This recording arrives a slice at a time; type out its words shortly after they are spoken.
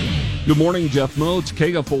Good morning, Jeff Moats,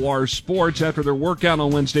 KFOR Sports. After their workout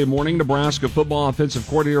on Wednesday morning, Nebraska football offensive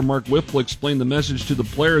coordinator Mark Whipple explained the message to the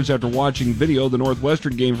players after watching video of the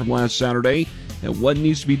Northwestern game from last Saturday and what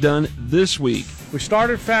needs to be done this week. We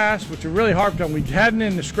started fast, which we really harped on. We hadn't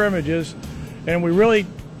in the scrimmages, and we really,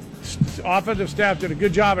 offensive staff did a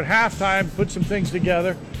good job at halftime, put some things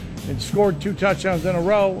together, and scored 2 touchdowns in a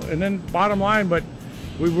row. And then bottom line, but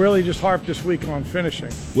we really just harped this week on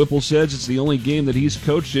finishing. Whipple says it's the only game that he's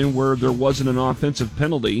coached in where there wasn't an offensive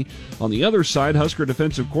penalty. On the other side, Husker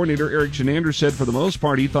defensive coordinator Eric Chinander said for the most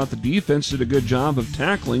part he thought the defense did a good job of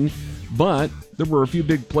tackling, but there were a few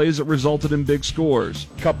big plays that resulted in big scores.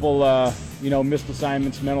 A couple, missed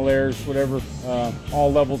assignments, mental errors, whatever,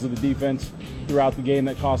 all levels of the defense throughout the game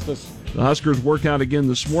that cost us. The Huskers work out again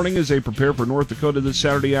this morning as they prepare for North Dakota this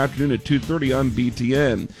Saturday afternoon at 2:30 on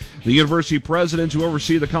BTN. The university presidents who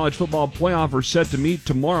oversee the college football playoff are set to meet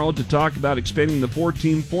tomorrow to talk about expanding the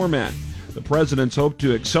 4-team format. The presidents hope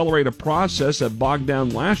to accelerate a process that bogged down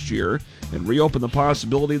last year and reopen the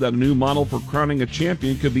possibility that a new model for crowning a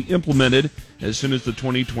champion could be implemented as soon as the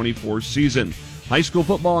 2024 season. High school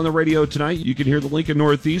football on the radio tonight. You can hear the Lincoln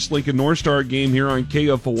Northeast, Lincoln North Star game here on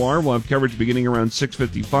KFOR. We'll have coverage beginning around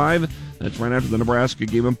 6:55. That's right after the Nebraska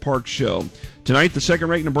Game and Park show. Tonight, the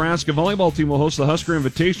second-ranked Nebraska volleyball team will host the Husker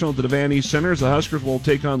Invitational at the Devaney Center as the Huskers will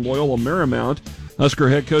take on Loyola Marymount. Husker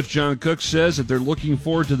head coach John Cook says that they're looking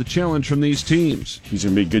forward to the challenge from these teams. These are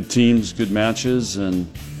going to be good teams, good matches, and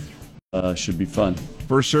should be fun.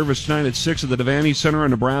 First service tonight at 6 at the Devaney Center on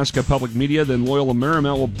Nebraska Public Media. Then Loyola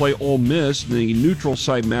Marymount will play Ole Miss in the neutral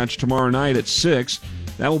site match tomorrow night at 6.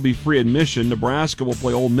 That will be free admission. Nebraska will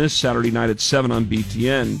play Ole Miss Saturday night at 7 on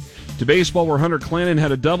BTN. To baseball, where Hunter Clannon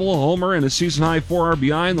had a double, a homer, and a season-high 4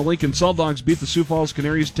 RBI, and the Lincoln Salt Dogs beat the Sioux Falls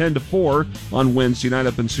Canaries 10-4 on Wednesday night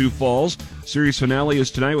up in Sioux Falls. Series finale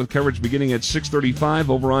is tonight with coverage beginning at 6:35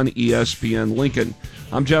 over on ESPN Lincoln.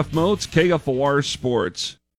 I'm Jeff Moats, KFOR Sports.